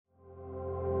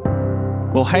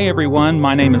Well, hey everyone,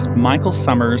 my name is Michael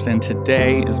Summers, and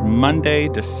today is Monday,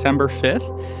 December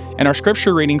 5th, and our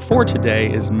scripture reading for today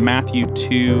is Matthew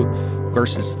 2,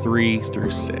 verses 3 through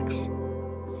 6.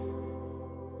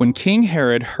 When King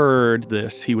Herod heard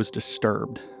this, he was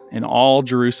disturbed, and all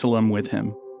Jerusalem with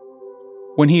him.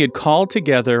 When he had called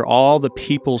together all the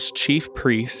people's chief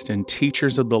priests and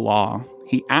teachers of the law,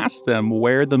 he asked them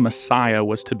where the Messiah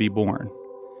was to be born.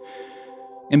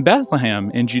 In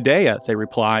Bethlehem, in Judea, they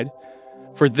replied,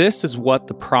 "For this is what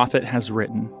the prophet has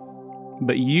written.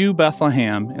 But you,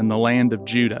 Bethlehem, in the land of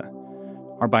Judah,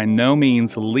 are by no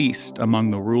means least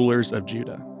among the rulers of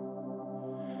Judah.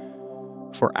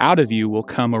 For out of you will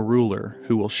come a ruler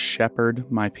who will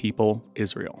shepherd my people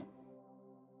Israel."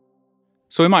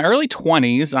 So in my early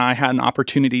 20s, I had an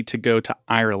opportunity to go to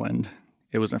Ireland.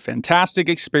 It was a fantastic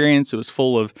experience. It was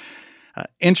full of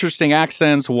interesting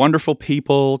accents, wonderful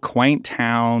people, quaint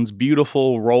towns,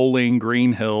 beautiful rolling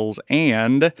green hills,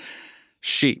 and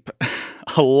sheep.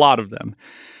 A lot of them.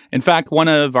 In fact, one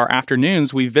of our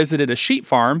afternoons, we visited a sheep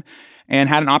farm and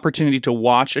had an opportunity to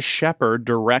watch a shepherd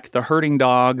direct the herding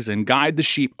dogs and guide the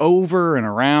sheep over and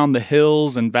around the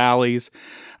hills and valleys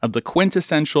of the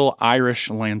quintessential Irish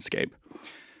landscape.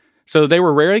 So they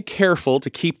were very careful to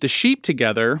keep the sheep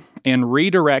together and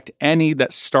redirect any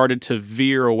that started to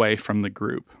veer away from the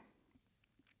group.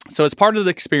 So as part of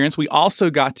the experience, we also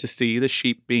got to see the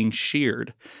sheep being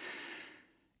sheared.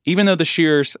 Even though the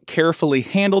shearers carefully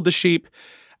handled the sheep,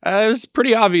 it was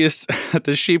pretty obvious that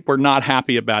the sheep were not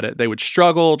happy about it. They would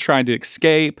struggle trying to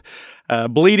escape,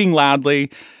 bleating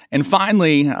loudly, and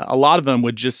finally, a lot of them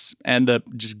would just end up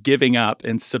just giving up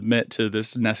and submit to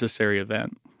this necessary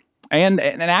event. And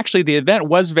actually, the event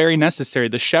was very necessary.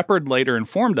 The shepherd later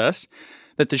informed us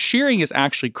that the shearing is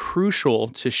actually crucial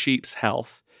to sheep's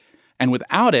health. And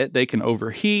without it, they can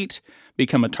overheat,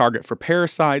 become a target for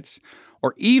parasites,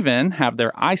 or even have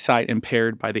their eyesight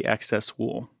impaired by the excess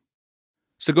wool.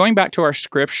 So going back to our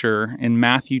scripture in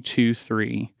Matthew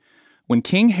 2:3, when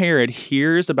King Herod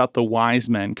hears about the wise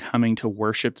men coming to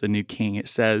worship the new king, it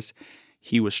says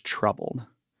he was troubled.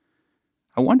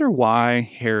 I wonder why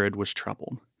Herod was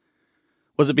troubled.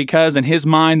 Was it because in his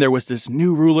mind there was this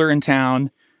new ruler in town?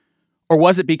 Or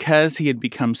was it because he had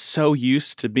become so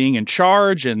used to being in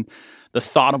charge and the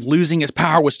thought of losing his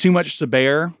power was too much to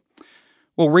bear?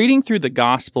 Well, reading through the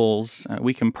Gospels,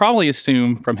 we can probably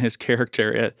assume from his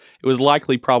character it was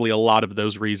likely probably a lot of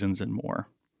those reasons and more.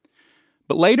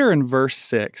 But later in verse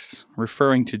 6,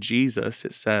 referring to Jesus,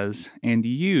 it says, "And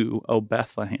you, O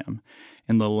Bethlehem,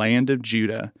 in the land of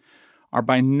Judah, are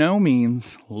by no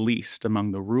means least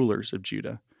among the rulers of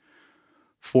Judah.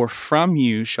 For from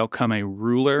you shall come a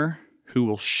ruler who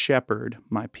will shepherd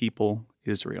my people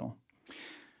Israel."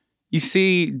 You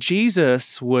see,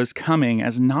 Jesus was coming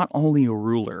as not only a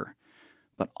ruler,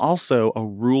 but also a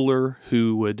ruler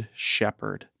who would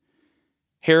shepherd.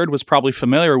 Herod was probably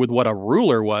familiar with what a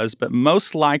ruler was, but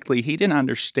most likely he didn't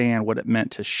understand what it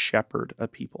meant to shepherd a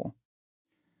people.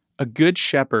 A good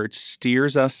shepherd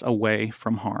steers us away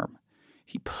from harm.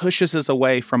 He pushes us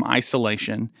away from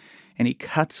isolation, and he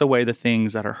cuts away the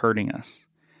things that are hurting us,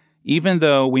 even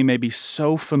though we may be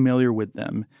so familiar with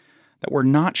them that we're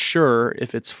not sure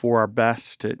if it's for our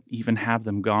best to even have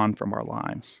them gone from our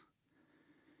lives.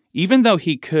 Even though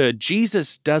he could,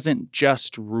 Jesus doesn't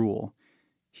just rule,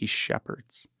 he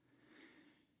shepherds.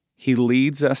 He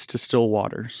leads us to still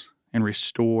waters and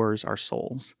restores our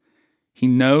souls. He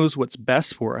knows what's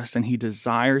best for us, and he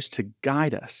desires to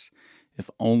guide us if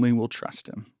only we'll trust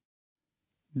him.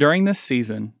 During this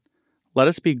season, let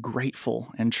us be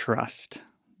grateful and trust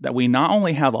that we not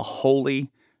only have a holy,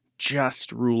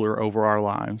 just ruler over our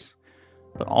lives,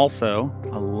 but also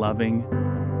a loving,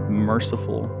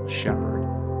 merciful shepherd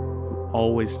who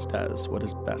always does what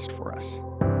is best for us.